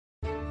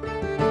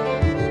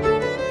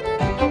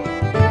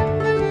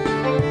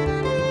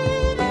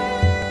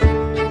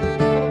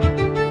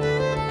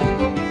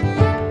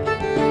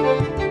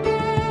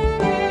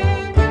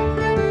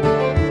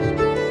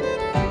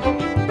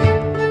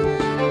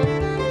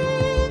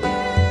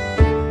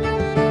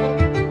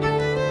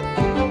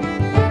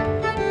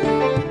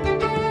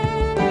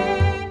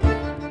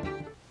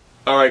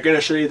Alright, going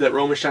to show you that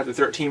Romans chapter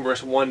 13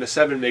 verse 1 to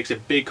 7 makes a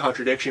big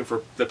contradiction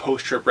for the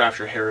post-trib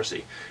rapture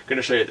heresy. Going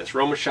to show you this.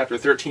 Romans chapter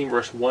 13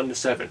 verse 1 to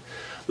 7.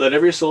 Let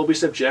every soul be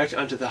subject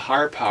unto the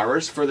higher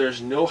powers, for there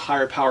is no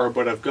higher power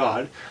but of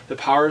God. The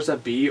powers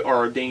that be are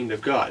ordained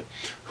of God.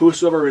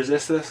 Whosoever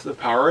resisteth the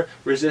power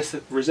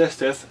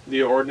resisteth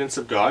the ordinance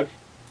of God,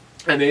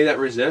 and they that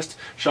resist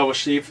shall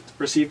receive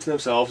to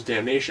themselves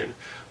damnation.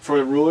 For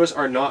the rulers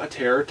are not a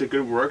terror to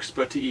good works,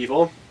 but to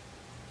evil.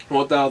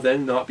 Wilt thou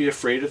then not be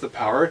afraid of the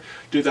power?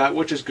 Do that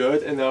which is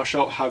good, and thou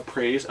shalt have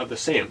praise of the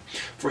same.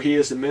 For he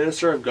is the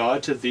minister of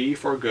God to thee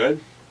for good.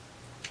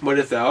 But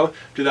if thou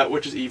do that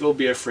which is evil,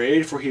 be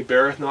afraid, for he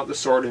beareth not the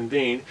sword in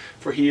vain.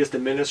 For he is the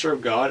minister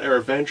of God, a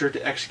revenger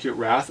to execute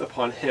wrath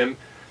upon him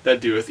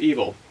that doeth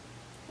evil.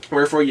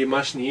 Wherefore ye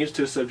must needs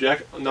to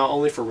subject not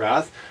only for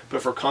wrath,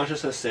 but for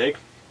conscience' sake.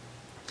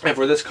 And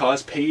for this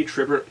cause pay ye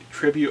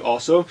tribute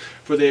also,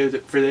 for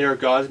they are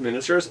God's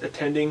ministers,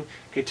 attending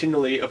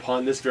continually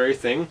upon this very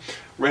thing.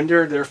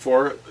 Render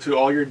therefore to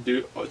all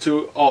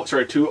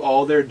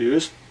their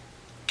dues,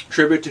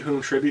 tribute to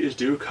whom tribute is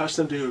due,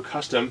 custom to whom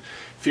custom,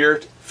 fear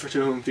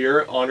to whom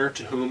fear, honor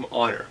to whom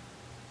honor.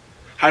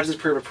 How does this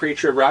prove a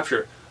pre-trib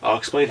rapture? I'll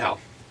explain how.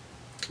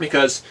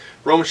 Because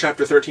Romans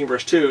chapter 13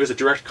 verse 2 is a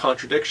direct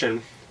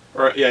contradiction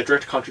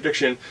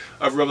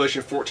of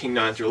Revelation 14,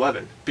 9 through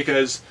 11.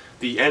 Because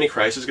the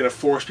Antichrist is going to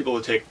force people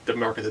to take the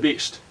mark of the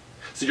beast.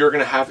 So you're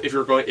going to have,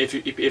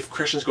 if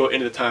Christians go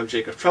into the time of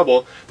Jacob's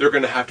trouble, they're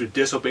going to have to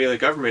disobey the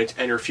government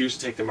and refuse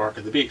to take the mark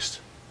of the beast.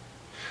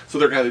 So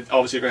they're going to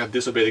obviously going to have to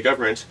disobey the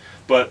government.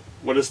 But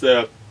what does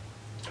the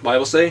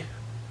Bible say?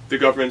 The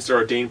governments are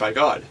ordained by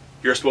God.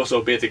 You're supposed to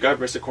obey the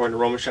governments according to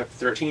Romans chapter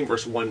 13,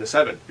 verse 1 to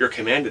 7. You're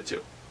commanded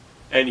to.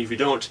 And if you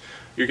don't,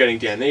 you're getting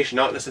damnation,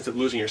 not in the sense of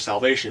losing your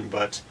salvation,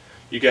 but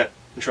you get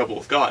in trouble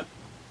with God.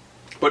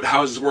 But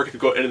how does this work if you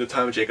go into the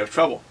time of Jacob's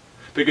trouble?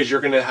 Because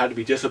you're going to have to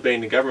be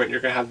disobeying the government,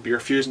 you're going to have to be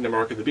refusing the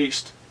mark of the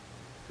beast.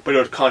 But it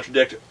would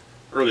contradict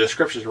earlier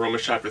scriptures in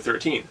Romans chapter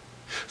 13.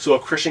 So a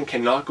Christian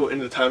cannot go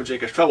into the time of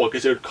Jacob's trouble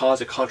because it would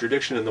cause a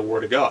contradiction in the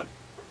Word of God.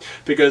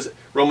 Because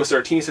Romans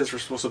 13 says we're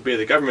supposed to obey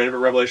the government, but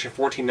Revelation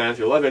 14, 9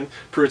 through 11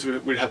 proves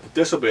we'd have to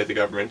disobey the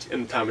government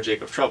in the time of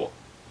Jacob's trouble.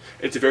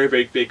 It's a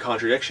very big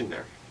contradiction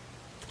there.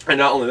 And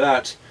not only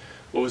that,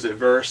 what was it,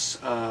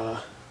 verse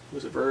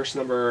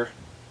number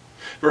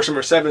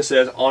 7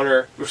 says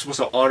we're supposed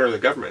to honor the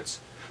governments.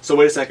 So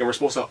wait a second, we're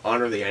supposed to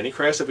honor the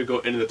Antichrist if we go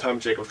into the time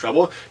of Jacob's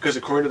trouble? Because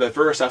according to that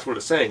verse, that's what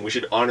it's saying. We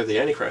should honor the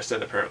Antichrist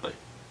then, apparently.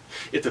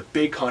 It's a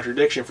big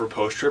contradiction for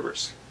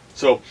post-tribbers.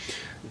 So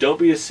don't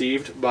be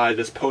deceived by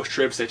this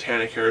post-trib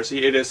satanic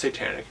heresy. It is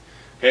satanic.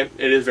 Okay?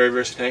 It is very,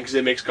 very satanic because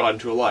it makes God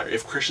into a liar.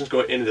 If Christians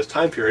go into this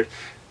time period,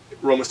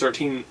 Romans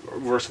 13,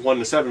 verse 1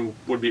 to 7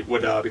 would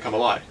become a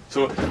lie.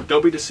 So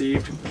don't be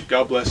deceived.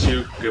 God bless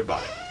you.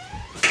 Goodbye.